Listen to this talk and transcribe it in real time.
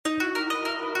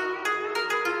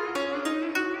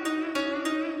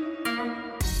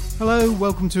Hello,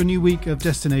 welcome to a new week of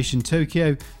Destination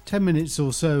Tokyo. 10 minutes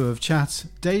or so of chat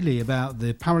daily about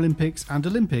the Paralympics and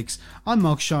Olympics. I'm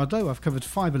Mark Shardlow. I've covered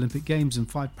 5 Olympic Games and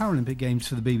 5 Paralympic Games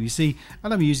for the BBC,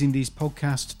 and I'm using these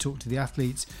podcasts to talk to the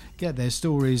athletes, get their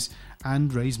stories,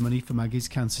 and raise money for Maggie's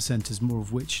Cancer Centres, more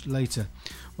of which later.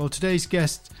 Well, today's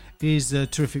guest is a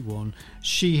terrific one.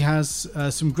 She has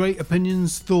some great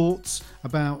opinions, thoughts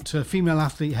about female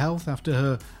athlete health after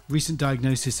her recent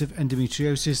diagnosis of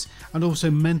endometriosis, and also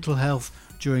mental health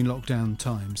during lockdown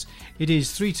times. It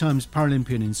is 3 times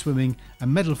Paralympian in swimming, a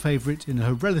medal favourite in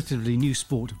her relatively new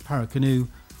sport of paracanoe,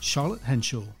 Charlotte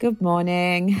Henshaw. Good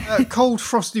morning. Cold,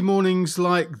 frosty mornings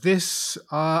like this,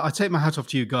 I take my hat off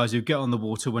to you guys who get on the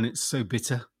water when it's so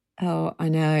bitter. Oh, I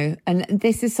know. And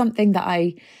this is something that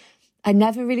I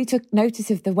never really took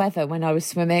notice of the weather when I was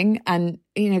swimming. And,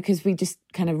 because we just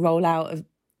kind of roll out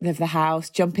of the house,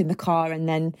 jump in the car, and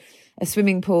then a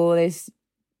swimming pool is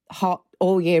hot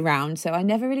all year round. So I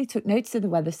never really took notice of the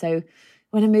weather. So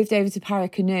when I moved over to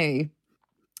paracanoe,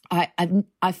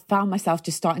 I found myself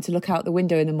just starting to look out the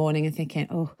window in the morning and thinking,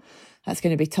 oh, that's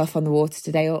going to be tough on the water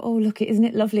today. Or, oh, look, isn't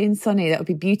it lovely and sunny? That would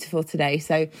be beautiful today.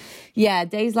 So yeah,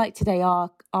 days like today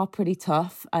are pretty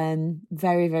tough and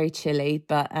very, very chilly,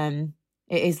 but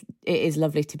it is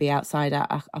lovely to be outside.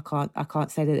 I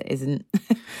can't say that it isn't.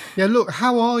 Yeah, look,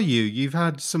 how are you? You've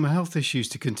had some health issues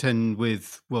to contend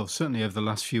with, well, certainly over the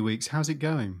last few weeks. How's it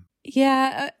going?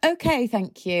 Yeah, okay,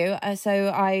 thank you. So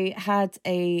I had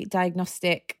a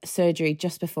diagnostic surgery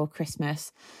just before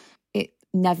Christmas. It's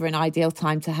never an ideal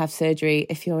time to have surgery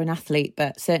if you're an athlete,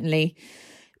 but certainly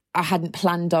I hadn't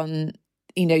planned on,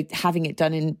 having it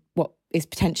done in what is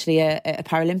potentially a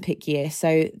Paralympic year.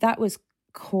 So that was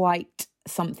quite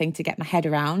something to get my head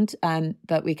around.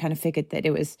 But we kind of figured that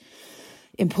it was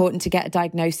important to get a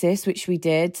diagnosis, which we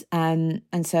did. And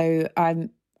so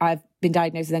I've been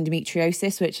diagnosed with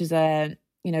endometriosis, which is a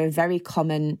very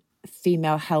common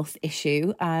female health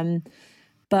issue.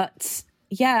 But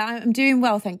yeah, I'm doing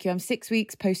well, thank you. I'm 6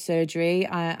 weeks post-surgery.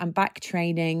 I'm back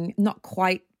training, not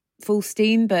quite full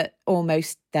steam, but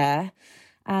almost there.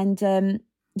 And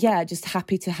just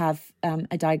happy to have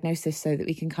a diagnosis so that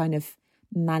we can kind of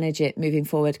manage it moving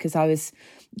forward, because I was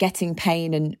getting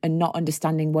pain and not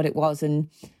understanding what it was. And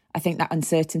I think that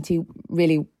uncertainty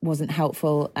really wasn't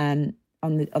helpful on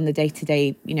the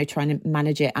day-to-day, trying to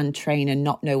manage it and train and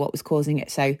not know what was causing it.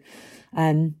 So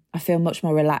I feel much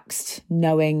more relaxed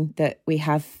knowing that we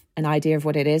have an idea of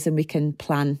what it is and we can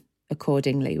plan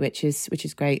accordingly, which is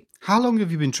great. How long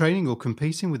have you been training or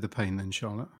competing with the pain then,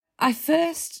 Charlotte? I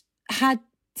first had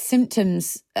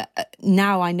symptoms,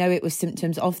 now I know it was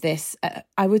symptoms of this,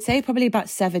 I would say probably about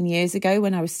 7 years ago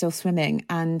when I was still swimming.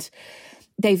 And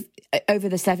over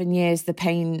the 7 years, the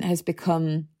pain has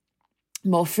become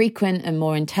more frequent and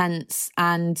more intense.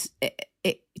 And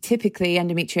it typically,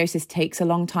 endometriosis takes a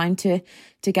long time to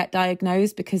get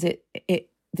diagnosed, because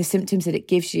the symptoms that it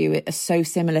gives you are so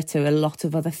similar to a lot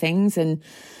of other things. And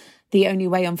the only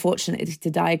way, unfortunately, to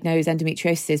diagnose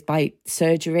endometriosis is by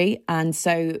surgery. And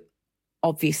so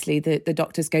obviously the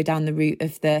doctors go down the route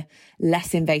of the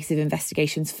less invasive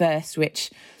investigations first,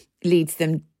 which leads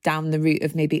them down the route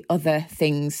of maybe other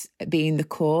things being the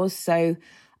cause. So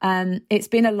it's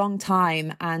been a long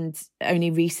time, and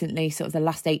only recently, sort of the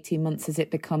last 18 months, has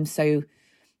it become so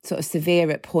sort of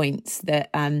severe at points that,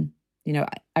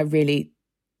 I really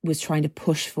was trying to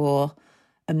push for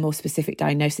a more specific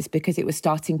diagnosis because it was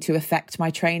starting to affect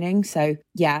my training. So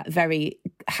yeah, very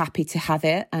happy to have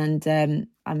it. And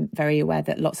I'm very aware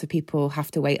that lots of people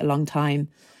have to wait a long time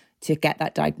to get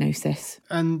that diagnosis.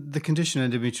 And the condition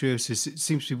endometriosis, it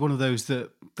seems to be one of those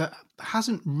that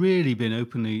hasn't really been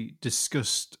openly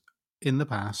discussed in the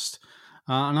past.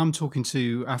 And I'm talking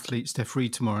to athlete Steph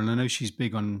Reed tomorrow, and I know she's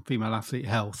big on female athlete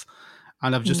health.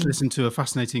 And I've just listened to a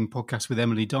fascinating podcast with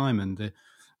Emily Diamond,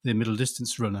 the middle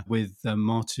distance runner, with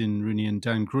Martin Rooney and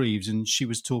Dan Greaves, and she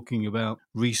was talking about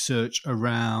research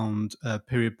around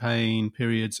period pain,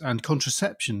 periods, and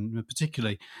contraception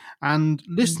particularly. And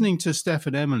listening to Steph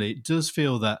and Emily, it does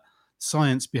feel that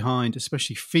science behind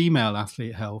especially female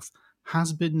athlete health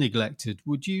has been neglected.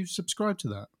 Would you subscribe to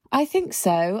that? I think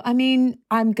so. I mean,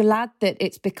 I'm glad that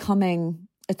it's becoming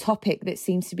a topic that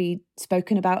seems to be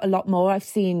spoken about a lot more. I've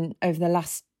seen over the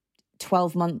last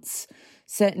 12 months,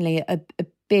 certainly a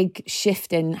big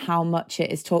shift in how much it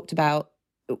is talked about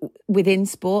within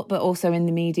sport, but also in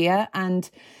the media. And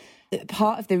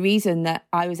part of the reason that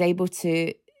I was able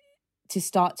to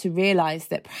start to realise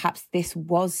that perhaps this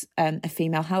was a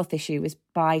female health issue was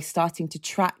by starting to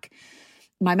track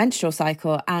my menstrual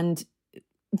cycle. And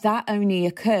that only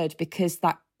occurred because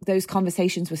those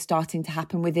conversations were starting to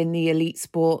happen within the elite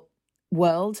sport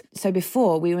world. So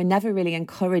before, we were never really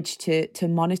encouraged to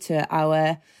monitor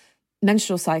our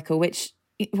menstrual cycle, which,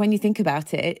 when you think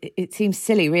about it, it seems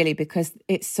silly, really, because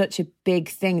it's such a big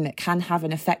thing that can have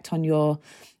an effect on your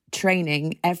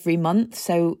training every month.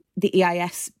 So the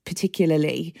EIS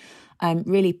particularly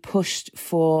really pushed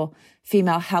for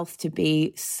female health to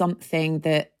be something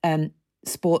that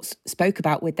sports spoke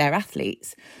about with their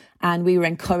athletes. And we were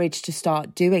encouraged to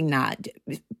start doing that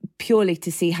purely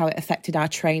to see how it affected our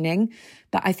training.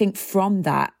 But I think from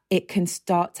that, it can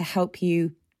start to help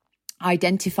you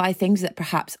identify things that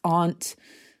perhaps aren't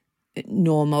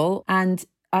normal. And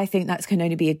I think that's can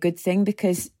only be a good thing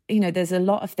because, there's a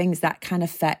lot of things that can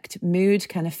affect mood,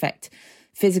 can affect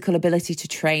physical ability to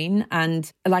train.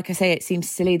 And like I say, it seems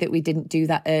silly that we didn't do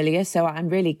that earlier. So I'm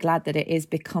really glad that it is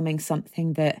becoming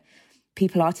something that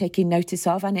people are taking notice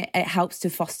of, and it helps to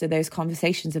foster those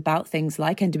conversations about things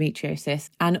like endometriosis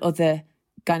and other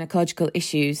gynecological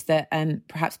issues that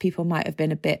perhaps people might have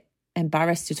been a bit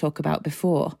embarrassed to talk about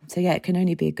before. So yeah, it can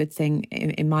only be a good thing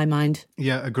in my mind.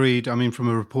 Yeah, agreed. I mean, from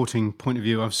a reporting point of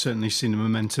view, I've certainly seen the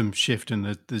momentum shift,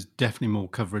 and there's definitely more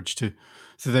coverage to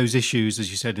those issues, as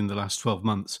you said, in the last 12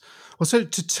 months. Also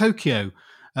to Tokyo,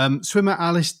 swimmer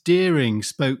Alice Deering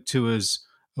spoke to us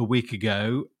a week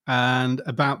ago and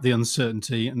about the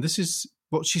uncertainty, and this is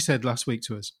what she said last week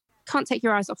to us. Can't take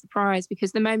your eyes off the prize,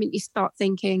 because the moment you start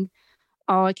thinking,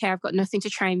 oh, okay, I've got nothing to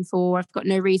train for, I've got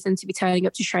no reason to be turning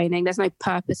up to training, there's no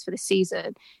purpose for the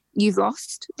season, you've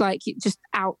lost.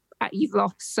 You've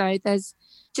lost. So there's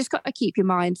just got to keep your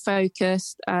mind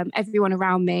focused. Everyone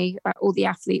around me, all the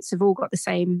athletes have all got the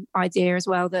same idea as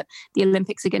well, that the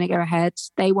Olympics are going to go ahead.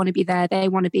 They want to be there. They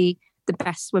want to be the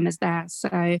best swimmers there.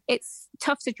 So it's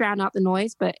tough to drown out the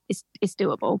noise, but it's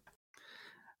doable.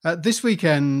 This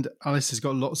weekend, Alice has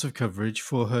got lots of coverage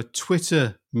for her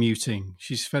Twitter muting.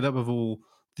 She's fed up of all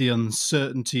the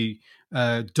uncertainty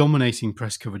dominating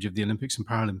press coverage of the Olympics and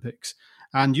Paralympics.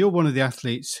 And you're one of the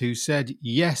athletes who said,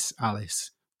 yes,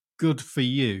 Alice, good for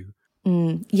you.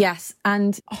 Yes.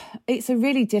 And it's a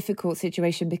really difficult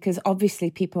situation because obviously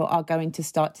people are going to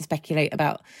start to speculate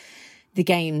about the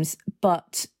games,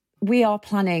 but we are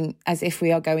planning as if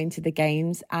we are going to the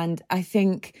games. And I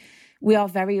think we are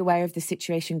very aware of the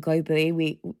situation globally.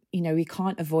 We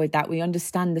can't avoid that. We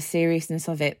understand the seriousness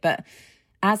of it. But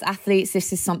as athletes,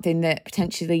 this is something that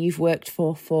potentially you've worked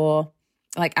for,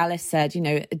 like Alice said,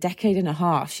 a decade and a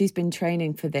half. She's been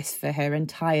training for this for her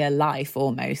entire life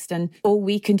almost. And all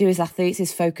we can do as athletes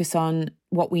is focus on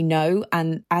what we know.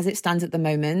 And as it stands at the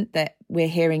moment, that we're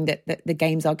hearing that the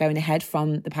games are going ahead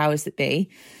from the powers that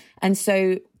be. And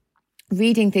so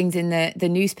reading things in the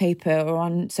newspaper or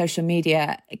on social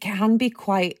media, it can be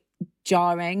quite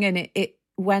jarring. And it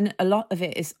when a lot of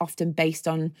it is often based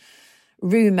on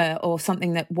rumour or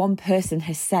something that one person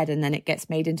has said, and then it gets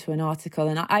made into an article.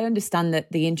 And I understand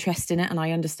that the interest in it, and I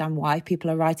understand why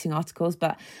people are writing articles,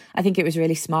 but I think it was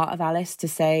really smart of Alice to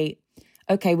say,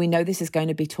 okay, we know this is going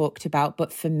to be talked about,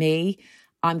 but for me,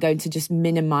 I'm going to just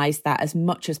minimise that as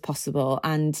much as possible.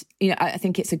 And, I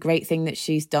think it's a great thing that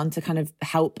she's done to kind of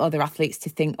help other athletes to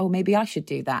think, oh, maybe I should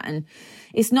do that. And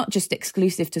it's not just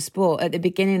exclusive to sport. At the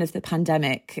beginning of the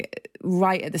pandemic,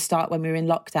 right at the start when we were in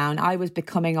lockdown, I was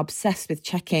becoming obsessed with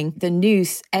checking the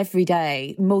news every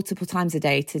day, multiple times a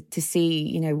day to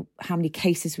see, how many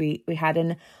cases we had.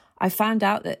 And I found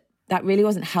out that really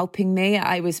wasn't helping me.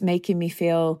 I was making me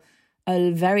feel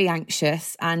very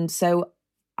anxious. And so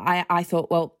I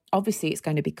thought, well, obviously it's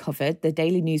going to be covered. The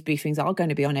daily news briefings are going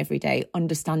to be on every day,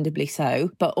 understandably so.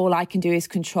 But all I can do is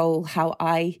control how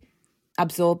I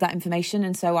absorb that information.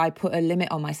 And so I put a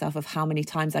limit on myself of how many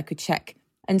times I could check.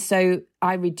 And so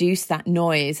I reduced that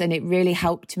noise, and it really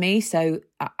helped me. So,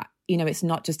 it's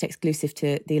not just exclusive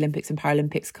to the Olympics and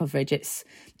Paralympics coverage. It's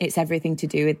everything to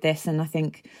do with this. And I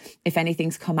think if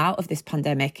anything's come out of this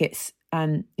pandemic, it's,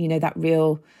 that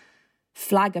real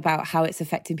flag about how it's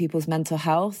affecting people's mental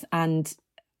health. And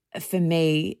for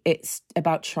me, it's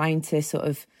about trying to sort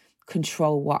of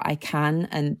control what I can,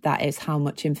 and that is how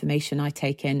much information I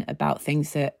take in about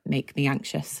things that make me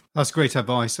anxious. That's great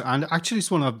advice. And actually it's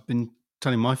one I've been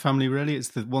telling my family, really. It's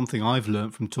the one thing I've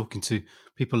learned from talking to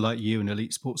people like you and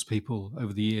elite sports people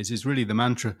over the years is really the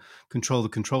mantra, control the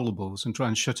controllables and try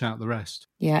and shut out the rest.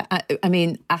 Yeah, I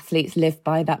mean, athletes live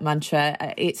by that mantra.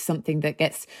 It's something that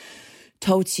gets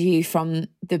told to you from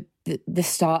the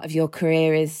start of your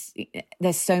career. Is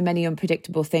there's so many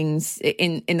unpredictable things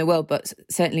in the world, but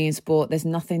certainly in sport, there's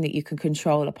nothing that you can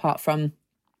control apart from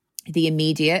the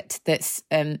immediate that's,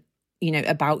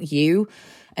 about you.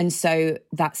 And so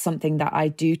that's something that I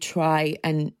do try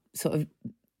and sort of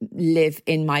live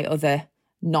in my other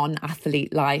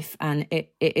non-athlete life, and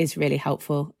it is really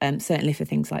helpful, certainly for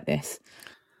things like this.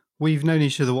 We've known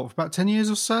each other, for about 10 years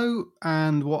or so,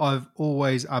 and what I've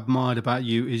always admired about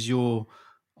you is your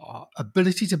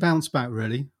ability to bounce back,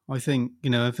 really. I think,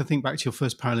 if I think back to your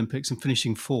first Paralympics and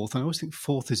finishing fourth, I always think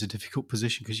fourth is a difficult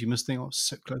position because you must think,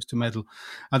 so close to medal.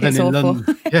 And then in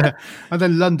London, and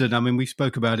then London, I mean, we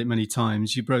spoke about it many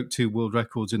times. You broke 2 world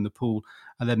records in the pool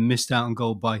and then missed out on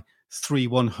gold by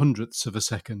 3/100ths of a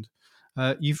second.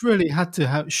 You've really had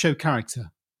to show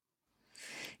character.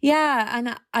 Yeah,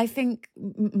 and I think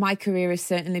my career has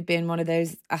certainly been one of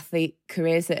those athlete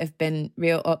careers that have been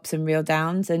real ups and real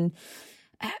downs, and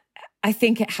I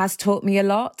think it has taught me a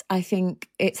lot. I think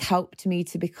it's helped me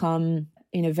to become,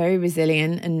 very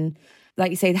resilient and,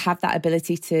 like you say, have that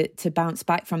ability to bounce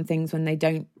back from things when they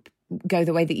don't go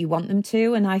the way that you want them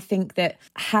to. And I think that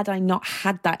had I not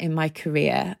had that in my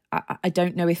career, I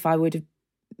don't know if I would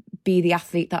be the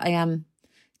athlete that I am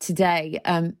today.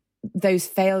 Those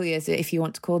failures, if you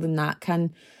want to call them that,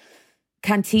 can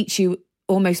teach you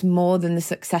almost more than the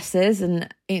successes.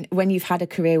 And when you've had a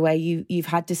career where you've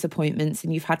had disappointments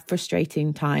and you've had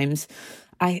frustrating times,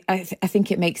 I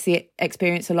think it makes the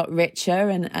experience a lot richer.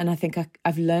 And I think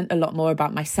I've learned a lot more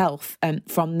about myself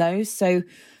from those. So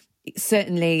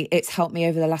certainly it's helped me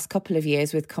over the last couple of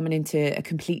years with coming into a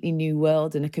completely new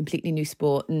world and a completely new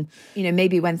sport. And,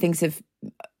 maybe when things have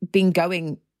been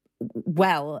going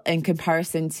well in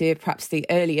comparison to perhaps the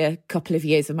earlier couple of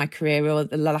years of my career or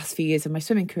the last few years of my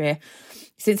swimming career,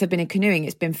 since I've been in canoeing,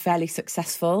 it's been fairly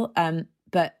successful.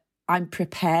 But I'm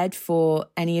prepared for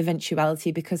any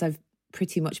eventuality because I've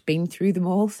pretty much been through them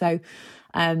all. So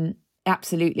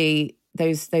absolutely,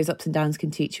 those ups and downs can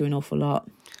teach you an awful lot.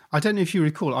 I don't know if you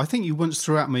recall, I think you once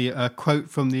threw at me a quote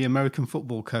from the American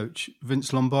football coach,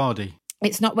 Vince Lombardi.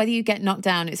 It's not whether you get knocked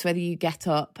down, it's whether you get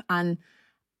up. And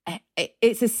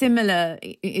it's a similar,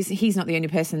 he's not the only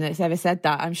person that's ever said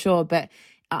that, I'm sure, but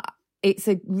it's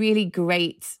a really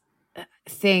great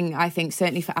thing, I think,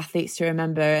 certainly for athletes to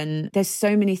remember. And there's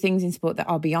so many things in sport that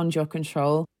are beyond your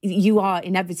control. You are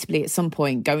inevitably at some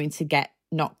point going to get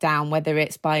knocked down, whether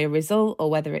it's by a result or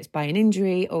whether it's by an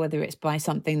injury or whether it's by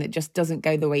something that just doesn't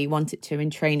go the way you want it to in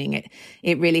training.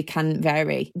 It really can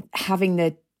vary. Having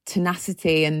the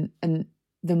tenacity and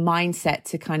the mindset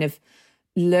to kind of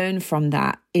learn from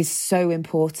that is so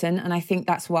important. And I think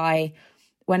that's why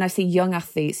when I see young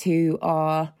athletes who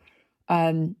are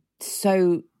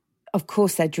so, of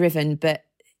course they're driven, but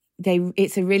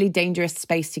it's a really dangerous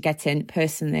space to get in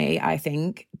personally, I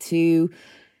think, to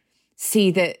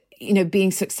see that, being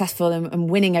successful and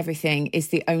winning everything is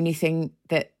the only thing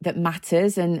that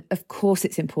matters. And of course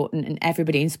it's important, and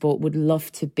everybody in sport would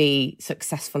love to be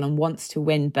successful and wants to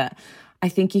win. But I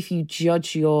think if you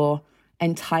judge your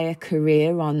entire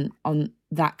career on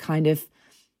that kind of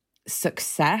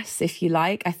success, if you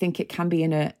like, I think it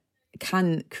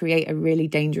can create a really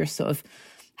dangerous sort of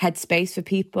headspace for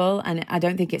people, and I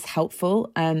don't think it's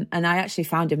helpful. And I actually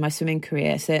found in my swimming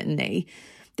career, certainly,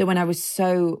 that when I was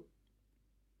so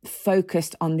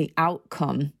focused on the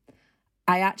outcome,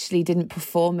 I actually didn't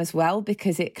perform as well,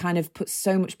 because it kind of put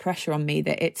so much pressure on me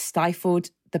that it stifled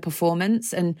the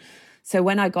performance. And so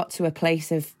when I got to a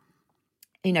place of,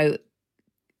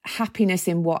 happiness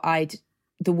in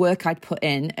the work I'd put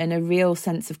in, and a real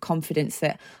sense of confidence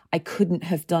that I couldn't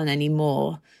have done any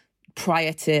more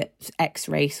prior to X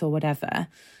race or whatever,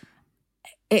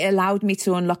 it allowed me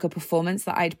to unlock a performance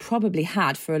that I'd probably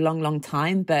had for a long, long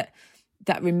time. But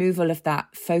that removal of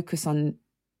that focus on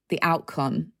the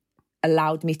outcome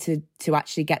allowed me to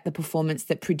actually get the performance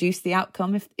that produced the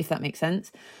outcome, if that makes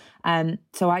sense.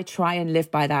 So I try and live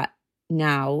by that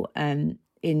now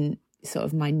in sort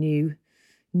of my new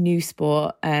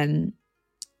sport. And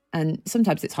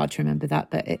sometimes it's hard to remember that,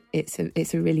 but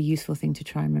it's a really useful thing to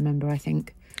try and remember, I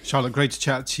think. Charlotte, great to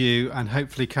chat to you, and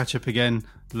hopefully catch up again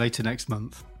later next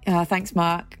month. Thanks,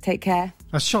 Mark. Take care.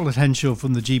 That's Charlotte Henshaw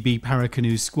from the GB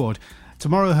Paracanoe squad.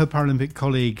 Tomorrow, her Paralympic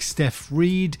colleague Steph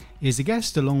Reid is a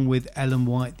guest, along with Ellen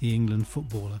White, the England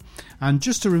footballer. And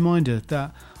just a reminder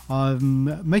that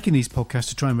I'm making these podcasts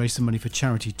to try and raise some money for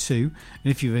charity too.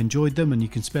 And if you've enjoyed them and you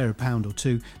can spare £1 or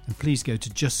 £2, then please go to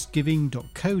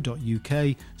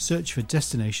justgiving.co.uk, search for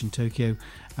Destination Tokyo,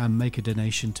 and make a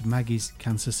donation to Maggie's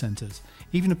Cancer Centres.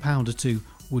 Even £1 or £2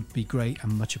 would be great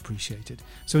and much appreciated.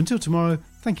 So until tomorrow,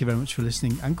 thank you very much for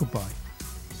listening, and goodbye.